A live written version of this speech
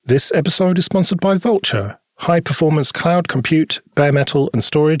This episode is sponsored by Vultr, high-performance cloud compute, bare metal and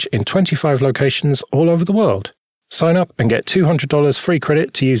storage in 25 locations all over the world. Sign up and get $200 free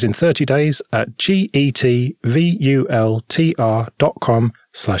credit to use in 30 days at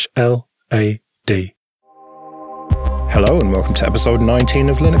getvultr.com/LAD. Hello and welcome to episode 19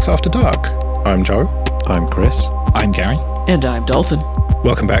 of Linux After Dark. I'm Joe. I'm Chris. I'm Gary. And I'm Dalton.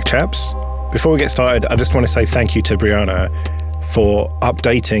 Welcome back, chaps. Before we get started, I just want to say thank you to Brianna for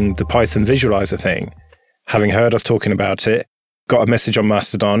updating the Python visualizer thing. Having heard us talking about it, got a message on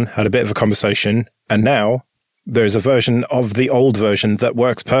Mastodon, had a bit of a conversation, and now there's a version of the old version that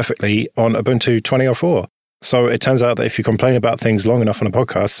works perfectly on Ubuntu 20.04. So it turns out that if you complain about things long enough on a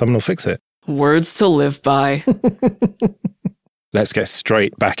podcast, someone will fix it. Words to live by. Let's get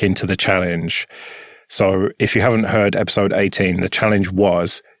straight back into the challenge. So if you haven't heard episode 18, the challenge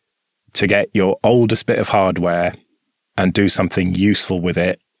was to get your oldest bit of hardware and do something useful with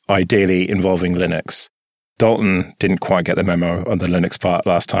it, ideally involving Linux. Dalton didn't quite get the memo on the Linux part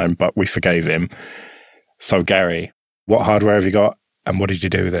last time, but we forgave him. So Gary, what hardware have you got and what did you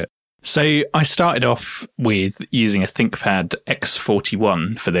do with it? So I started off with using a ThinkPad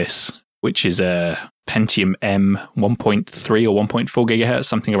X41 for this, which is a Pentium M 1.3 or 1.4 gigahertz,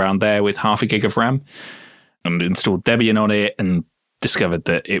 something around there, with half a gig of RAM, and installed Debian on it and discovered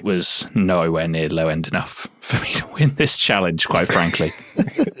that it was nowhere near low end enough for me to win this challenge, quite frankly.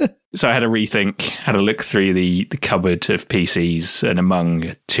 So I had a rethink, had a look through the cupboard of PCs, and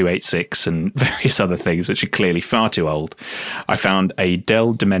among 286 and various other things, which are clearly far too old, I found a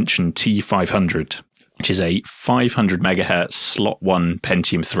Dell Dimension T500, which is a 500 megahertz slot 1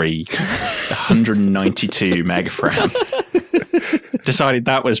 Pentium 3, 192 meg of RAM. Decided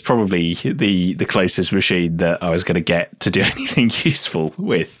that was probably the closest machine that I was going to get to do anything useful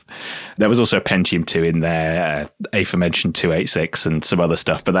with. There was also a Pentium 2 in there, aforementioned 286 and some other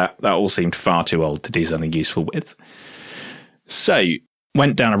stuff, but that all seemed far too old to do something useful with. So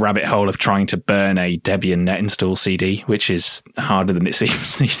went down a rabbit hole of trying to burn a Debian net install CD, which is harder than it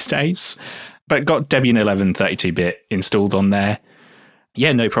seems these days. But got Debian 11 32-bit installed on there.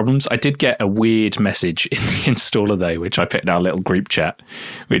 Yeah, no problems. I did get a weird message in the installer, though, which I put in our little group chat,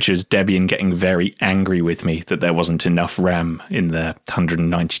 which was Debian getting very angry with me that there wasn't enough RAM in the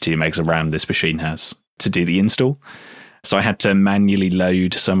 192 megs of RAM this machine has to do the install. So I had to manually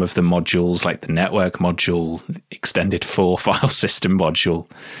load some of the modules, like the network module, extended 4 file system module,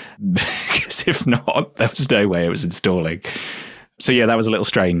 because if not, there was no way it was installing. So yeah, that was a little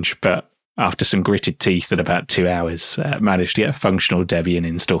strange, but after some gritted teeth in about 2 hours, managed to get a functional Debian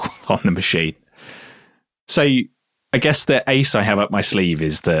install on the machine. So I guess the ace I have up my sleeve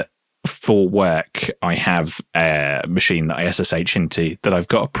is that for work, I have a machine that I SSH into that I've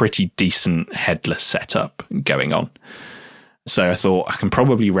got a pretty decent headless setup going on. So I thought I can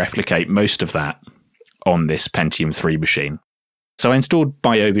probably replicate most of that on this Pentium 3 machine. So I installed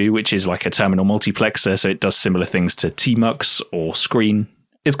Byobu, which is like a terminal multiplexer, so it does similar things to tmux or Screen.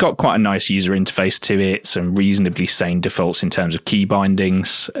 It's got quite a nice user interface to it, some reasonably sane defaults in terms of key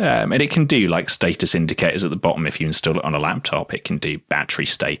bindings, and it can do like status indicators at the bottom if you install it on a laptop. It can do battery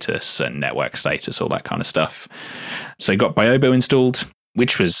status and network status, all that kind of stuff. So I got Byobu installed,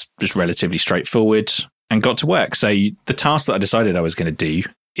 which was just relatively straightforward, and got to work. So the task that I decided I was going to do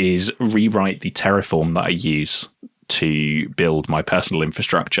is rewrite the Terraform that I use to build my personal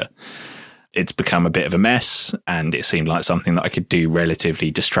infrastructure. It's become a bit of a mess, and it seemed like something that I could do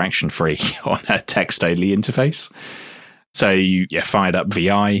relatively distraction-free on a text-only interface. So, yeah, fired up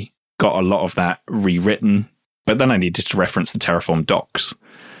VI, got a lot of that rewritten, but then I needed to reference the Terraform docs.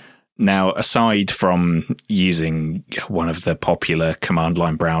 Now, aside from using one of the popular command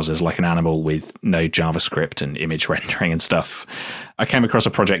line browsers like an Animal with no JavaScript and image rendering and stuff, I came across a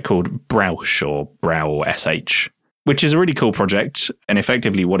project called Browsh, or Brow-SH, which is a really cool project. And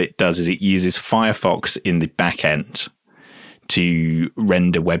effectively what it does is it uses Firefox in the back end to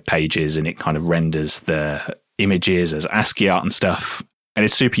render web pages, and it kind of renders the images as ASCII art and stuff. And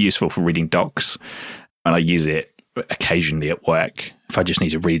it's super useful for reading docs. And I use it occasionally at work if I just need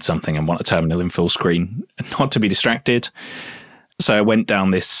to read something and want a terminal in full screen and not to be distracted. So I went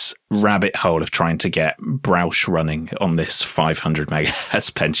down this rabbit hole of trying to get Browsh running on this 500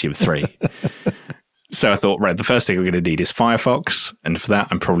 megahertz Pentium 3. So I thought, right, the first thing we're going to need is Firefox, and for that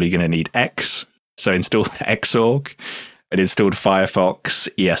I'm probably going to need X. So I installed Xorg and installed Firefox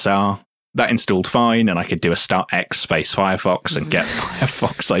ESR, That installed fine, and I could do a start X space Firefox and get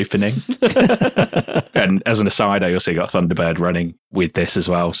Firefox opening. And as an aside, I also got Thunderbird running with this as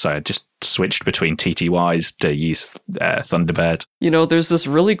well. So I just switched between TTYs to use Thunderbird. You know, there's this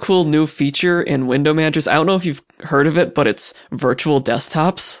really cool new feature in window managers. I don't know if you've heard of it, but it's virtual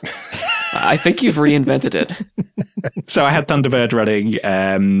desktops. I think you've reinvented it. So I had Thunderbird running.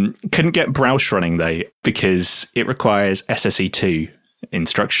 Couldn't get Browse running, though, because it requires SSE2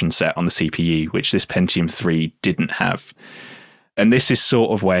 instruction set on the CPU, which this Pentium 3 didn't have. And this is sort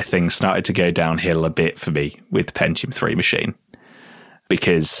of where things started to go downhill a bit for me with the Pentium 3 machine,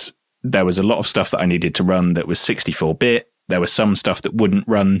 because there was a lot of stuff that I needed to run that was 64-bit. There was some stuff that wouldn't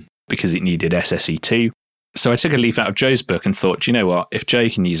run because it needed SSE2. So I took a leaf out of Joe's book and thought, you know what, if Joe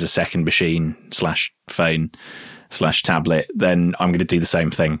can use a second machine /phone/tablet, then I'm going to do the same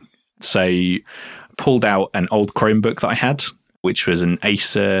thing. So I pulled out an old Chromebook that I had, which was an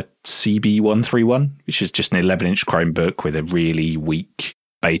Acer CB131, which is just an 11-inch Chromebook with a really weak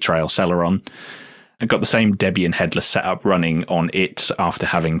Bay Trail Celeron. I got the same Debian headless setup running on it after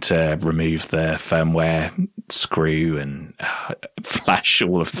having to remove the firmware screw and flash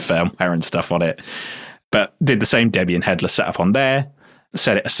all of the firmware and stuff on it. But did the same Debian headless setup on there,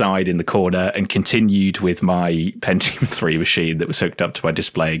 set it aside in the corner, and continued with my Pentium 3 machine that was hooked up to my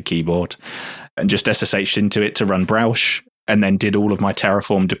display and keyboard, and just SSH'd into it to run Browse. And then did all of my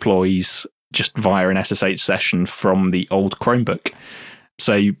Terraform deploys just via an SSH session from the old Chromebook.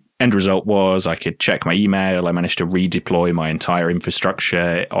 So end result was I could check my email. I managed to redeploy my entire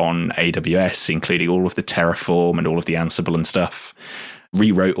infrastructure on AWS, including all of the Terraform and all of the Ansible and stuff.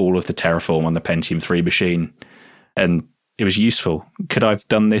 Rewrote all of the Terraform on the Pentium 3 machine. And it was useful. Could I have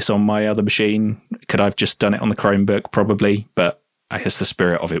done this on my other machine? Could I have just done it on the Chromebook? Probably. But I guess the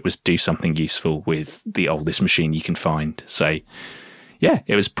spirit of it was do something useful with the oldest machine you can find. So, yeah,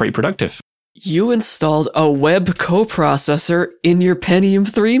 it was pretty productive. You installed a web coprocessor in your Pentium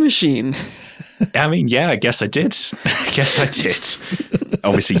 3 machine. I mean, yeah, I guess I did.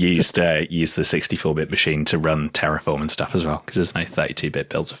 Obviously used the 64-bit machine to run Terraform and stuff as well, because there's no 32-bit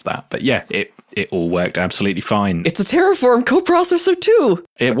builds of that. But yeah, it all worked absolutely fine. It's a Terraform coprocessor too.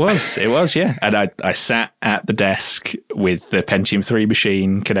 It was, yeah. And I sat at the desk with the Pentium 3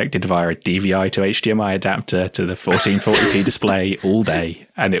 machine connected via a DVI to HDMI adapter to the 1440p display all day,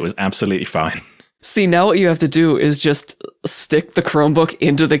 and it was absolutely fine. See, now what you have to do is just stick the Chromebook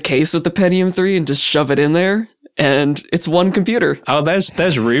into the case of the Pentium 3 and just shove it in there, and it's one computer. Oh,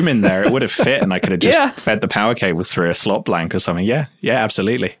 there's room in there. It would have fit, and I could have just fed the power cable through a slot blank or something. Yeah,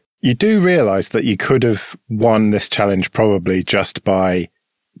 absolutely. You do realise that you could have won this challenge probably just by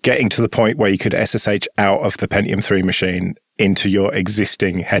getting to the point where you could SSH out of the Pentium 3 machine into your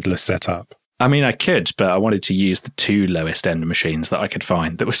existing headless setup. I mean, I could, but I wanted to use the two lowest end machines that I could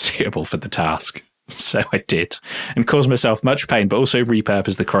find that were suitable for the task. So I did, and caused myself much pain, but also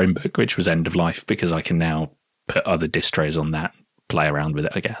repurposed the Chromebook, which was end of life, because I can now put other distros on that, play around with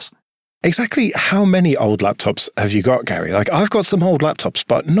it, I guess. Exactly how many old laptops have you got, Gary? Like, I've got some old laptops,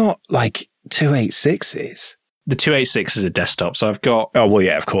 but not like 286s. The 286 is a desktop, so I've got... Oh, well,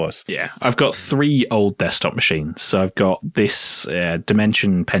 yeah, of course. Yeah, I've got 3 old desktop machines. So I've got this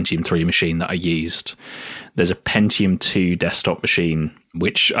Dimension Pentium 3 machine that I used. There's a Pentium 2 desktop machine,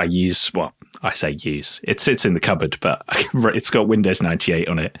 which I use... Well, I say use. It sits in the cupboard, but it's got Windows 98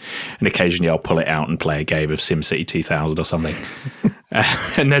 on it. And occasionally I'll pull it out and play a game of SimCity 2000 or something.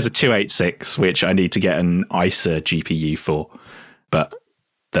 And there's a 286, which I need to get an ISA GPU for. But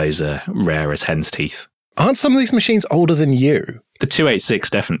those are rare as hen's teeth. Aren't some of these machines older than you? The 286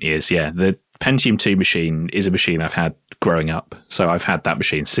 definitely is, yeah. The Pentium 2 machine is a machine I've had growing up. So I've had that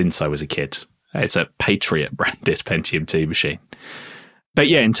machine since I was a kid. It's a Patriot branded Pentium 2 machine. But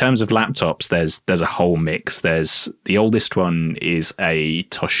yeah, in terms of laptops, there's a whole mix. There's the oldest one is a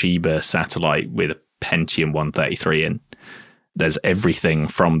Toshiba Satellite with a Pentium 133 in. There's everything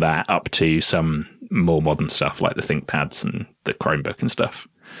from that up to some more modern stuff like the ThinkPads and the Chromebook and stuff.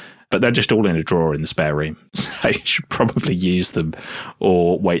 But they're just all in a drawer in the spare room. So you should probably use them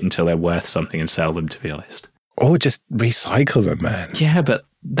or wait until they're worth something and sell them, to be honest. Or just recycle them, man. Yeah, but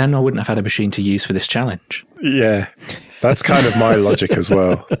then I wouldn't have had a machine to use for this challenge. Yeah, that's kind of my logic as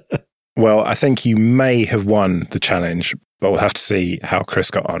well. Well, I think you may have won the challenge, but we'll have to see how Chris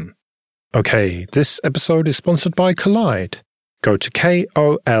got on. Okay, this episode is sponsored by Kolide. Go to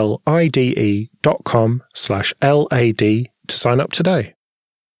kolide.com/LAD to sign up today.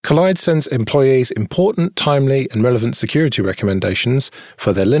 Kolide sends employees important, timely, and relevant security recommendations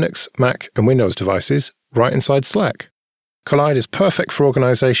for their Linux, Mac, and Windows devices right inside Slack. Collide is perfect for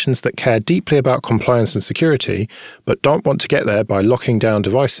organizations that care deeply about compliance and security, but don't want to get there by locking down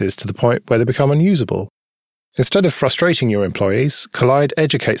devices to the point where they become unusable. Instead of frustrating your employees, Collide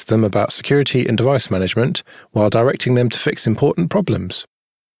educates them about security and device management while directing them to fix important problems.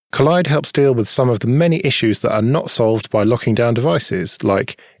 Collide helps deal with some of the many issues that are not solved by locking down devices,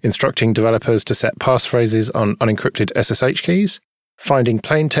 like instructing developers to set passphrases on unencrypted SSH keys, finding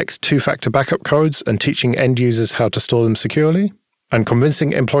plaintext two-factor backup codes and teaching end users how to store them securely, and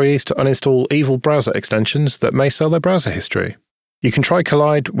convincing employees to uninstall evil browser extensions that may sell their browser history. You can try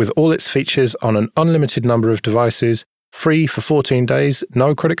Collide with all its features on an unlimited number of devices, free for 14 days,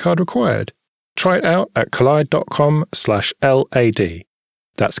 no credit card required. Try it out at collide.com/LAD.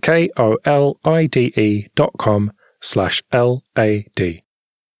 That's KOLIDE.com/LAD.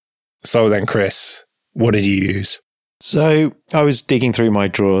 So then, Chris, what did you use? So I was digging through my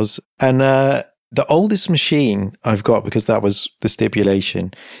drawers, and the oldest machine I've got, because that was the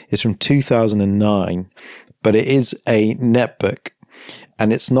stipulation, is from 2009, but it is a netbook,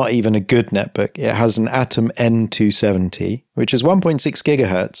 and it's not even a good netbook. It has an Atom N270, which is 1.6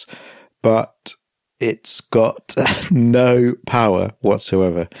 gigahertz, but it's got no power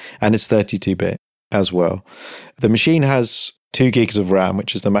whatsoever, and it's 32-bit as well. The machine has 2 gigs of RAM,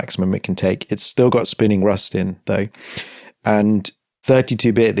 which is the maximum it can take. It's still got spinning Rust in, though, and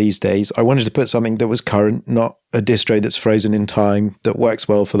 32-bit these days. I wanted to put something that was current, not a distro that's frozen in time, that works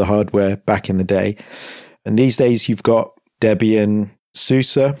well for the hardware back in the day. And these days you've got Debian,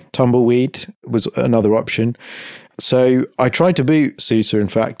 SUSE, Tumbleweed was another option. So I tried to boot SUSE, in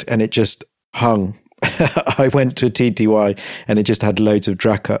fact, and it just hung. I went to a TTY and it just had loads of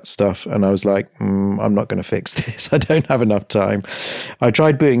Dracut stuff. And I was like, I'm not going to fix this. I don't have enough time. I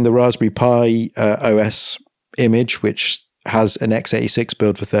tried booting the Raspberry Pi OS image, which has an x86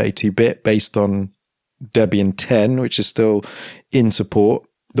 build for 32-bit based on Debian 10, which is still in support.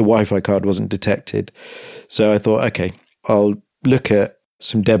 The Wi-Fi card wasn't detected. So I thought, okay, I'll look at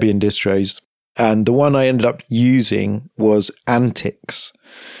some Debian distros. And the one I ended up using was Antix,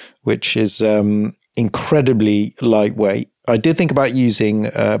 which is incredibly lightweight. I did think about using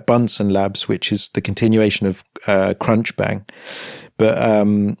Bunsen Labs, which is the continuation of Crunchbang. But,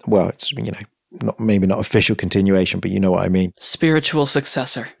 well, it's, maybe not official continuation, but you know what I mean. Spiritual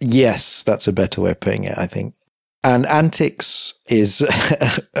successor. Yes, that's a better way of putting it, I think. And Antix is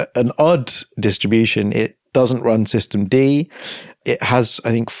an odd distribution. It doesn't run systemd. It has,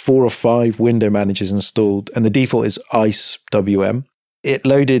 I think, 4 or 5 window managers installed, and the default is IceWM. It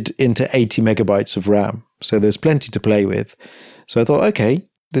loaded into 80 megabytes of RAM, so there's plenty to play with. So I thought, okay,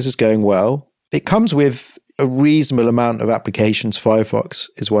 this is going well. It comes with a reasonable amount of applications. Firefox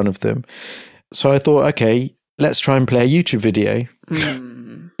is one of them. So I thought, okay, let's try and play a YouTube video.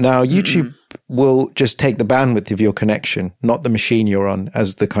 Now, YouTube will just take the bandwidth of your connection, not the machine you're on,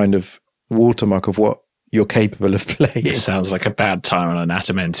 as the kind of watermark of what you're capable of playing. It sounds like a bad time on an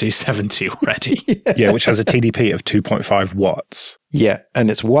Atom N270 already. Yeah, which has a TDP of 2.5 watts. Yeah, and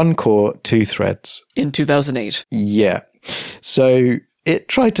it's 1 core, 2 threads. In 2008. Yeah. So it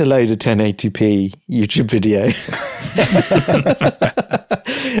tried to load a 1080p YouTube video.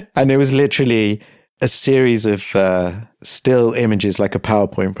 And it was literally a series of still images, like a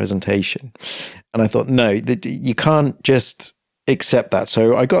PowerPoint presentation. And I thought, no, you can't just accept that.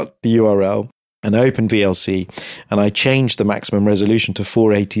 So I got the URL and I opened VLC and I changed the maximum resolution to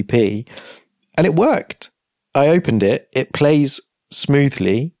 480p, and it worked. I opened it. It plays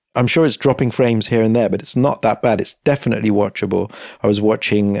smoothly. I'm sure it's dropping frames here and there, but it's not that bad. It's definitely watchable. I was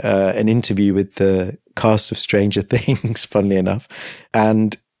watching an interview with the cast of Stranger Things, funnily enough,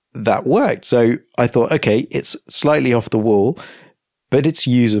 and that worked. So I thought, okay, it's slightly off the wall, but it's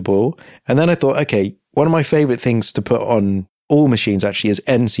usable. And then I thought, okay, one of my favorite things to put on all machines actually is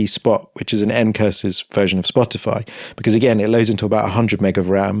NC Spot, which is an Ncurse's version of Spotify, because again, it loads into about 100 meg of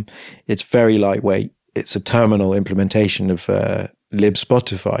RAM. It's very lightweight. It's a terminal implementation of lib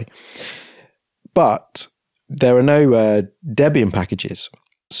Spotify. But there are no Debian packages.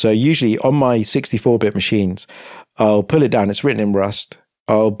 So usually on my 64-bit machines, I'll pull it down. It's written in Rust.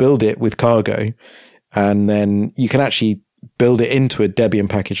 I'll build it with Cargo, and then you can actually build it into a Debian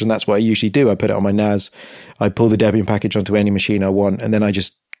package. And that's what I usually do. I put it on my NAS. I pull the Debian package onto any machine I want, and then I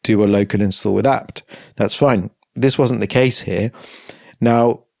just do a local install with apt. That's fine. This wasn't the case here.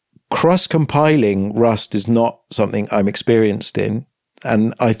 Now, cross-compiling Rust is not something I'm experienced in,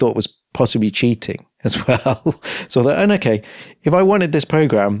 and I thought was possibly cheating as well. So I thought, okay, if I wanted this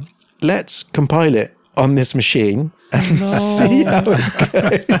program, let's compile it on this machine and see how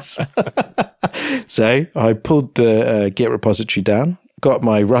it goes. So I pulled the Git repository down, got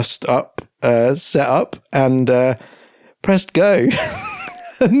my Rust up, set up, and pressed go.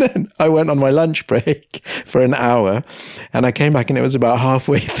 And then I went on my lunch break for an hour, and I came back and it was about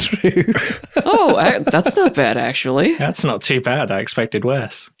halfway through. That's not bad, actually. That's not too bad. I expected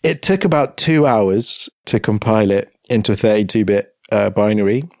worse. It took about 2 hours to compile it into a 32-bit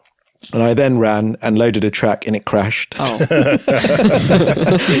binary. And I then ran and loaded a track and it crashed. Oh.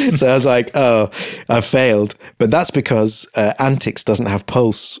 So I was like, oh, I failed. But that's because Antix doesn't have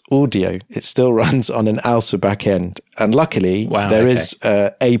Pulse audio. It still runs on an ALSA backend. And luckily, there is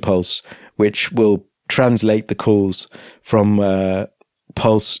a Pulse, which will translate the calls from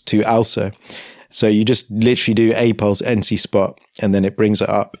Pulse to ALSA. So you just literally do a Pulse NC Spot and then it brings it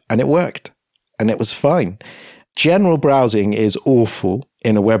up. And it worked. And it was fine. General browsing is awful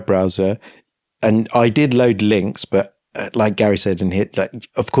in a web browser. And I did load links, but like Gary said in here, like,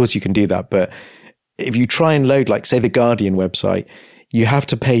 of course you can do that. But if you try and load, like, say, the Guardian website, you have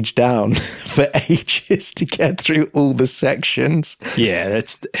to page down for ages to get through all the sections. Yeah,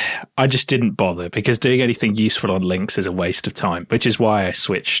 I just didn't bother because doing anything useful on links is a waste of time, which is why I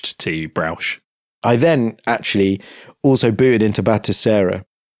switched to Browsh. I then actually also booted into Batocera.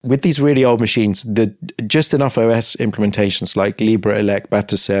 With these really old machines, just enough OS implementations like LibreElect,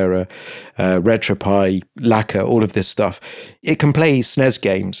 Batocera, RetroPie, Lacquer, all of this stuff, it can play SNES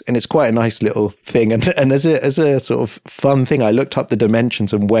games, and it's quite a nice little thing. And as a sort of fun thing, I looked up the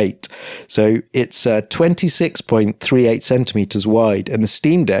dimensions and weight. So it's 26.38 centimeters wide, and the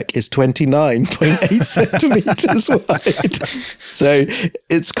Steam Deck is 29.8 centimeters wide. So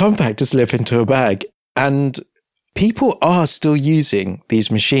it's compact to slip into a bag. And people are still using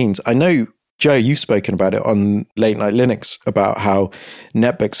these machines. I know, Joe, you've spoken about it on Late Night Linux about how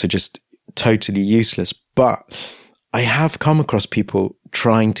netbooks are just totally useless. But I have come across people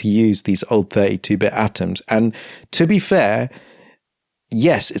trying to use these old 32-bit Atoms. And to be fair,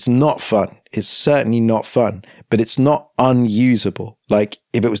 yes, it's not fun. It's certainly not fun, but it's not unusable. Like,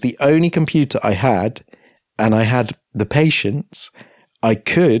 if it was the only computer I had and I had the patience,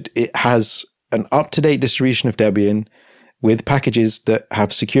 it has an up-to-date distribution of Debian with packages that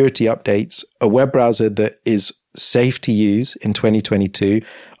have security updates, a web browser that is safe to use in 2022.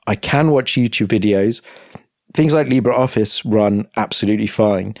 I can watch YouTube videos. Things like LibreOffice run absolutely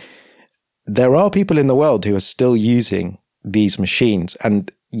fine. There are people in the world who are still using these machines, and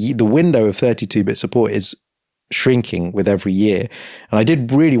the window of 32-bit support is shrinking with every year. And I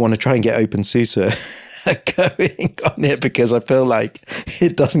did really want to try and get OpenSUSE going on it because I feel like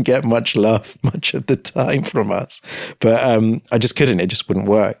it doesn't get much love much of the time from us. But I just couldn't. It just wouldn't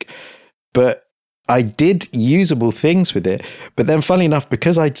work. But I did usable things with it. But then, funnily enough,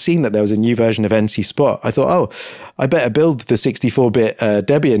 because I'd seen that there was a new version of NC Spot, I thought, oh, I better build the 64-bit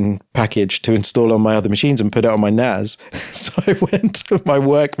Debian package to install on my other machines and put it on my NAS. So I went to my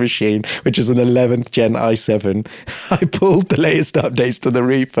work machine, which is an 11th gen i7. I pulled the latest updates to the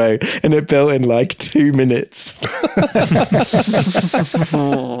repo, and it built in like 2 minutes.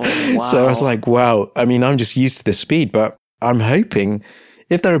 Oh, wow. So I was like, wow. I mean, I'm just used to this speed, but I'm hoping,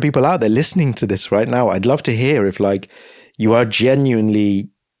 if there are people out there listening to this right now, I'd love to hear if, like, you are genuinely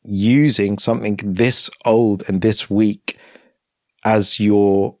using something this old and this weak as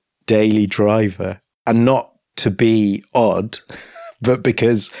your daily driver, and not to be odd, but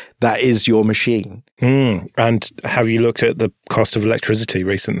because that is your machine. And have you looked at the cost of electricity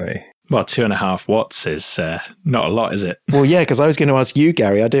recently? Well, 2.5 watts is not a lot, is it? Well, yeah, because I was going to ask you,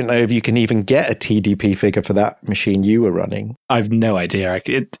 Gary, I don't know if you can even get a TDP figure for that machine you were running. I've no idea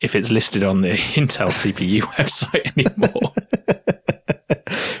if it's listed on the Intel CPU website anymore.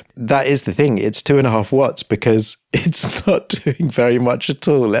 That is the thing. It's 2.5 watts because it's not doing very much at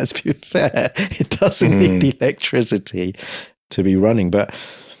all. Let's be fair. It doesn't need the electricity to be running. But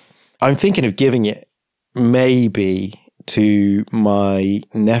I'm thinking of giving it maybe to my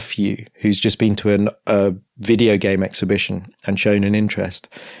nephew, who's just been to a video game exhibition and shown an interest.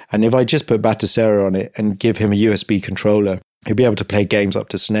 And if I just put Batocera on it and give him a USB controller, he'll be able to play games up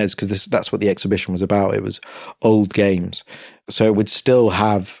to SNES, because that's what the exhibition was about. It was old games. So it would still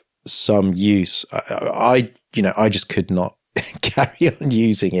have some use. I just could not carry on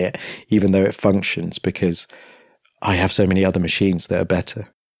using it, even though it functions, because I have so many other machines that are better.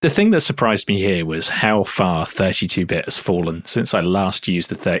 The thing that surprised me here was how far 32-bit has fallen since I last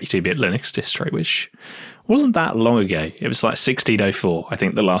used the 32-bit Linux distro, which wasn't that long ago. It was like 1604, I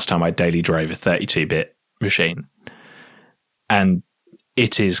think, the last time I daily drove a 32-bit machine. And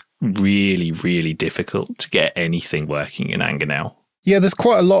it is really, really difficult to get anything working in Anger now. Yeah, there's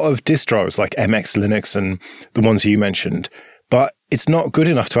quite a lot of distros like MX Linux and the ones you mentioned, but it's not good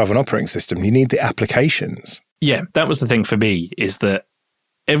enough to have an operating system. You need the applications. Yeah, that was the thing for me, is that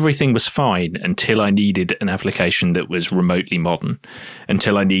everything was fine until I needed an application that was remotely modern,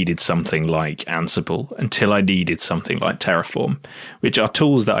 until I needed something like Ansible, until I needed something like Terraform, which are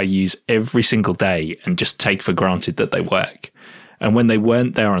tools that I use every single day and just take for granted that they work. And when they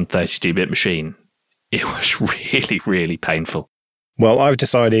weren't there on 32-bit machine, it was really, really painful. Well, I've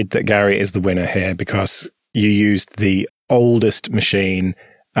decided that Gary is the winner here because you used the oldest machine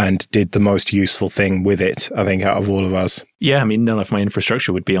and did the most useful thing with it, I think, out of all of us. Yeah, I mean, none of my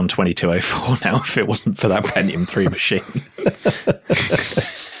infrastructure would be on 2204 now if it wasn't for that Pentium 3 machine.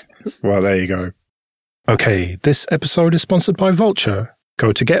 Well, there you go. Okay, this episode is sponsored by Vultr.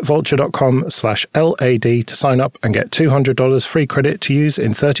 Go to getvultr.com/LAD to sign up and get $200 free credit to use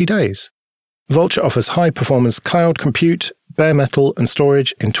in 30 days. Vultr offers high-performance cloud compute, bare metal, and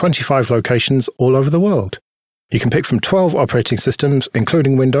storage in 25 locations all over the world. You can pick from 12 operating systems,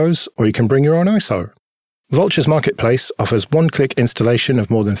 including Windows, or you can bring your own ISO. Vultr's marketplace offers one-click installation of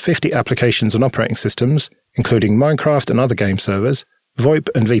more than 50 applications and operating systems, including Minecraft and other game servers, VoIP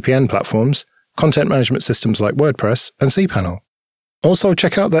and VPN platforms, content management systems like WordPress and cPanel. Also,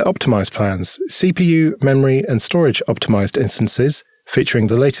 check out their optimized plans, CPU, memory, and storage optimized instances featuring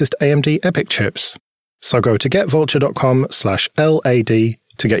the latest AMD EPYC chips. So go to getvultr.com/LAD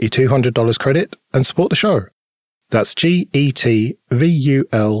to get your $200 credit and support the show. That's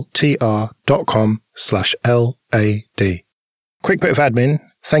getvultr.com/LAD. Quick bit of admin.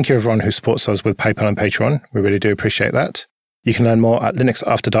 Thank you everyone who supports us with PayPal and Patreon. We really do appreciate that. You can learn more at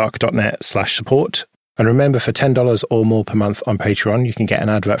linuxafterdark.net/support. And remember, for $10 or more per month on Patreon, you can get an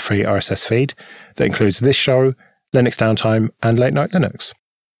advert-free RSS feed that includes this show, Linux Downtime, and Late Night Linux.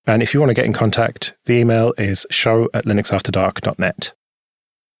 And if you want to get in contact, the email is show@linuxafterdark.net.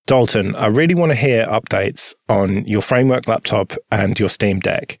 Dalton, I really want to hear updates on your Framework laptop and your Steam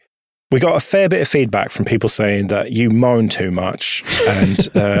Deck. We got a fair bit of feedback from people saying that you moan too much and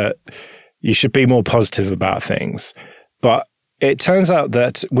you should be more positive about things. But it turns out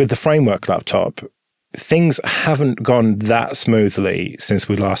that with the Framework laptop, things haven't gone that smoothly since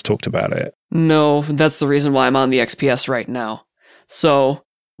we last talked about it. No, that's the reason why I'm on the XPS right now. So,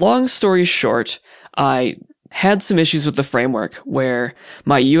 long story short, I had some issues with the Framework where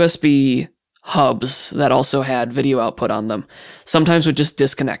my USB hubs that also had video output on them sometimes would just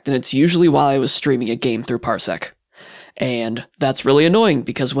disconnect, and it's usually while I was streaming a game through Parsec. And that's really annoying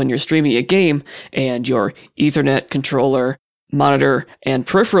because when you're streaming a game and your Ethernet controller, monitor, and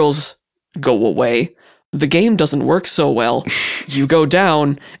peripherals go away, the game doesn't work so well. You go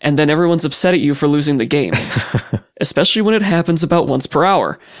down, and then everyone's upset at you for losing the game, especially when it happens about once per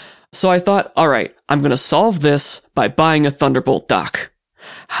hour. So I thought, all right, I'm going to solve this by buying a Thunderbolt dock.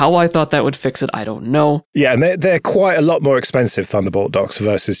 How I thought that would fix it, I don't know. Yeah, and they're quite a lot more expensive, Thunderbolt docks,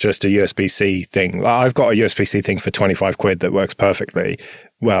 versus just a USB-C thing. I've got a USB-C thing for 25 quid that works perfectly.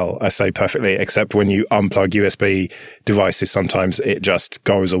 Well, I say perfectly, except when you unplug USB devices, sometimes it just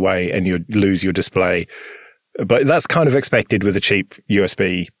goes away and you lose your display. But that's kind of expected with a cheap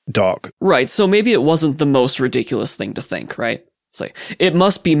USB dock. Right, so maybe it wasn't the most ridiculous thing to think, right? It's like, it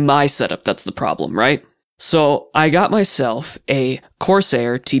must be my setup that's the problem, right? So I got myself a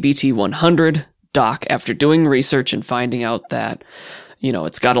Corsair TBT100 dock after doing research and finding out that, you know,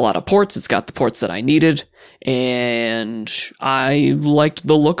 it's got a lot of ports, it's got the ports that I needed, and I liked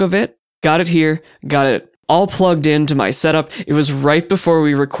the look of it. Got it here, got it all plugged into my setup. It was right before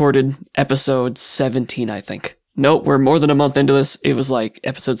we recorded episode 17, I think. Nope, we're more than a month into this. It was like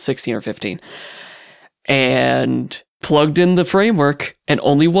episode 16 or 15. And plugged in the Framework, and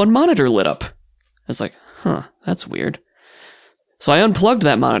only one monitor lit up. I was like, huh, that's weird. So I unplugged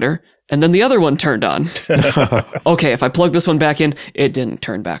that monitor, and then the other one turned on. Okay, if I plug this one back in, it didn't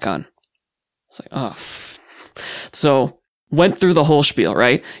turn back on. It's like, oh. So went through the whole spiel,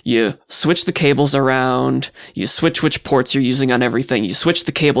 right? You switch the cables around, you switch which ports you're using on everything, you switch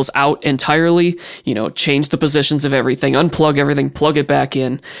the cables out entirely, you know, change the positions of everything, unplug everything, plug it back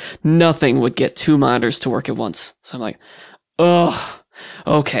in. Nothing would get two monitors to work at once. So I'm like, ugh,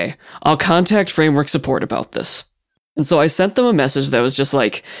 okay, I'll contact Framework support about this. And so I sent them a message that was just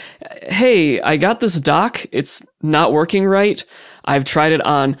like, hey, I got this dock, it's not working right. I've tried it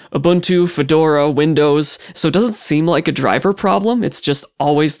on Ubuntu, Fedora, Windows, so it doesn't seem like a driver problem. It's just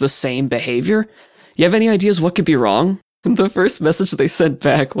always the same behavior. You have any ideas what could be wrong? And the first message they sent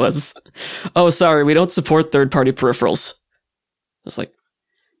back was, oh, sorry, we don't support third-party peripherals. I was like,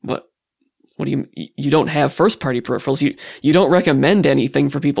 what? What do you don't have first-party peripherals? You don't recommend anything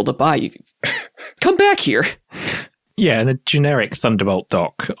for people to buy. Come back here. Yeah, and a generic Thunderbolt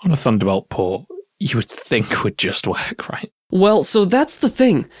dock on a Thunderbolt port, you would think would just work, right? Well, so that's the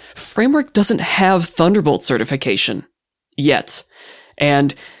thing. Framework doesn't have Thunderbolt certification yet.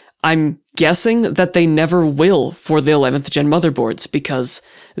 And I'm guessing that they never will for the 11th gen motherboards because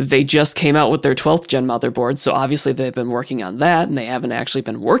they just came out with their 12th gen motherboards. So obviously they've been working on that and they haven't actually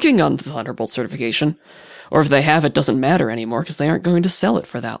been working on the Thunderbolt certification. Or if they have, it doesn't matter anymore because they aren't going to sell it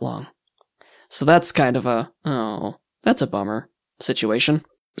for that long. So that's kind of that's a bummer situation.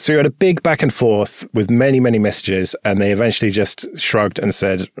 So you had a big back and forth with many, many messages, and they eventually just shrugged and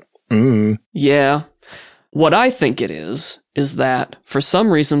said, Yeah. What I think it is that for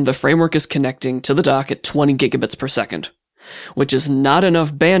some reason the framework is connecting to the dock at 20 gigabits per second, which is not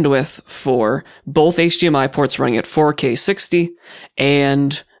enough bandwidth for both HDMI ports running at 4K 60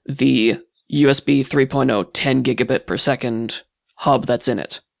 and the USB 3.0 10 gigabit per second hub that's in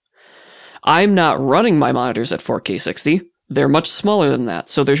it. I'm not running my monitors at 4K 60. They're much smaller than that,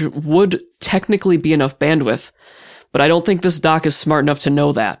 so there would technically be enough bandwidth, but I don't think this dock is smart enough to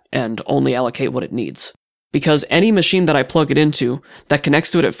know that and only allocate what it needs. Because any machine that I plug it into that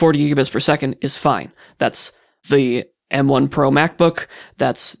connects to it at 40 gigabits per second is fine. That's the M1 Pro MacBook,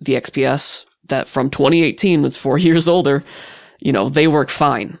 that's the XPS, that from 2018, that's 4 years older, they work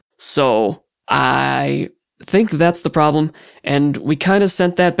fine. So I think that's the problem, and we kind of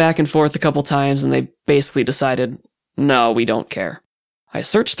sent that back and forth a couple times, and they basically decided, no, we don't care. I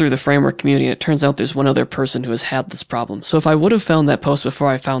searched through the framework community, and it turns out there's one other person who has had this problem. So if I would have found that post before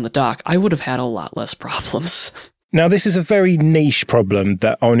I found the dock, I would have had a lot less problems. Now, this is a very niche problem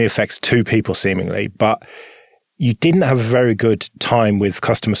that only affects 2 people seemingly, but you didn't have a very good time with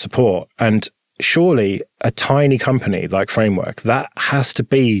customer support. And surely a tiny company like Framework, that has to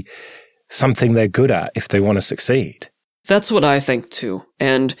be something they're good at if they want to succeed. That's what I think too.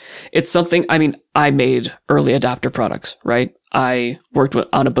 And it's something, I made early adopter products, right? I worked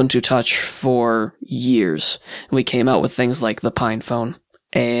on Ubuntu Touch for years. And we came out with things like the Pine phone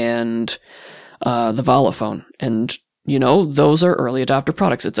and the Vala phone. And, those are early adopter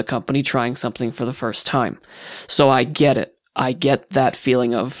products. It's a company trying something for the first time. So I get it. I get that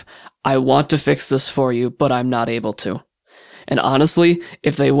feeling of, I want to fix this for you, but I'm not able to. And honestly,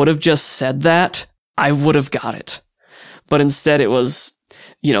 if they would have just said that, I would have got it. But instead it was,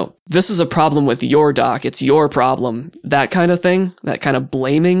 this is a problem with your dock. It's your problem. That kind of thing, that kind of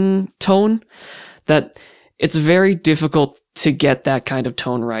blaming tone, that it's very difficult to get that kind of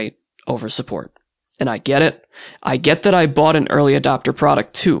tone right over support. And I get it. I get that I bought an early adopter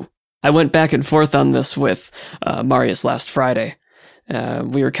product too. I went back and forth on this with Marius last Friday.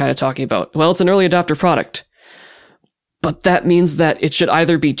 We were kind of talking about, well, it's an early adopter product. But that means that it should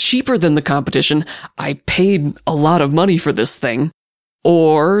either be cheaper than the competition, I paid a lot of money for this thing,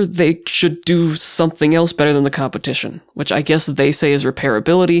 or they should do something else better than the competition, which I guess they say is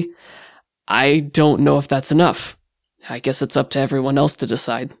repairability. I don't know if that's enough. I guess it's up to everyone else to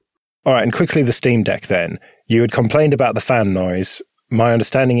decide. All right, and quickly the Steam Deck then. You had complained about the fan noise. My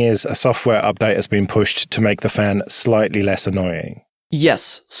understanding is a software update has been pushed to make the fan slightly less annoying.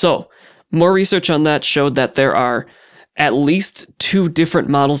 Yes, so more research on that showed that there are at least 2 different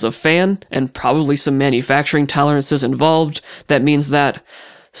models of fan and probably some manufacturing tolerances involved. That means that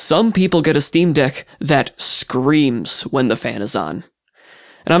some people get a Steam Deck that screams when the fan is on.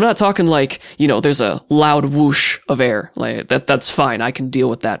 And I'm not talking like, there's a loud whoosh of air. Like that's fine. I can deal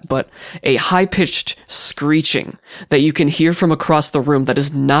with that. But a high-pitched screeching that you can hear from across the room that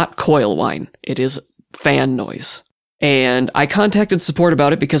is not coil whine. It is fan noise. And I contacted support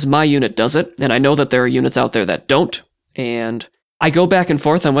about it because my unit does it, and I know that there are units out there that don't. And I go back and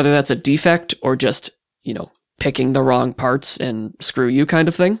forth on whether that's a defect or just, picking the wrong parts and screw you kind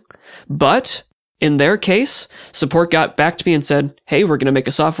of thing. But in their case, support got back to me and said, hey, we're going to make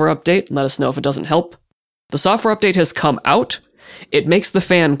a software update and let us know if it doesn't help. The software update has come out. It makes the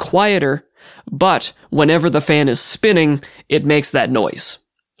fan quieter, but whenever the fan is spinning, it makes that noise.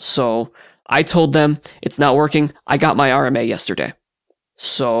 So I told them it's not working. I got my RMA yesterday.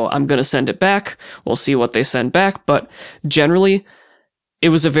 So I'm going to send it back. We'll see what they send back. But generally, it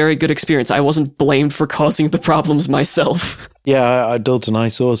was a very good experience. I wasn't blamed for causing the problems myself. Yeah, Dalton, I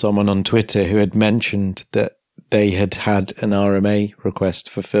saw someone on Twitter who had mentioned that they had had an RMA request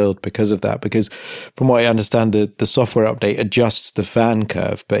fulfilled because of that. Because from what I understand, the software update adjusts the fan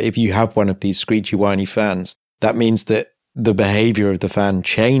curve. But if you have one of these screechy, whiny fans, that means that the behavior of the fan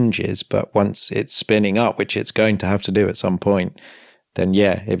changes. But once it's spinning up, which it's going to have to do at some point, then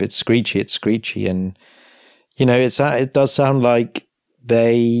yeah, if it's screechy, it's screechy. And, it does sound like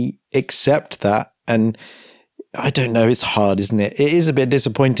they accept that. And I don't know, it's hard, isn't it? It is a bit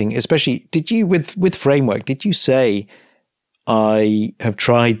disappointing, especially, did you, with Framework, did you say, I have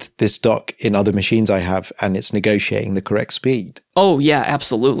tried this dock in other machines I have, and it's negotiating the correct speed. Oh, yeah,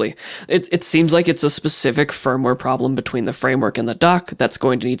 absolutely. It seems like it's a specific firmware problem between the framework and the dock that's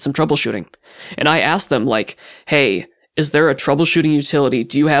going to need some troubleshooting. And I asked them, like, hey, is there a troubleshooting utility?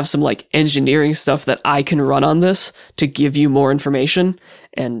 Do you have some, like, engineering stuff that I can run on this to give you more information?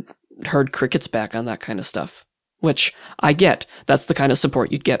 And heard crickets back on that kind of stuff, which I get. That's the kind of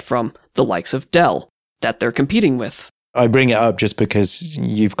support you'd get from the likes of Dell that they're competing with. I bring it up just because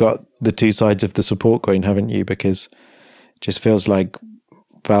you've got the two sides of the support coin, haven't you? Because it just feels like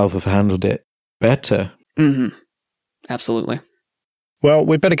Valve have handled it better. Mm-hmm. Absolutely. Well,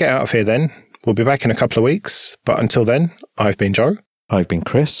 we'd better get out of here then. We'll be back in a couple of weeks. But until then, I've been Joe. I've been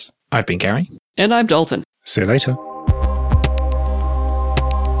Chris. I've been Gary. And I'm Dalton. See you later.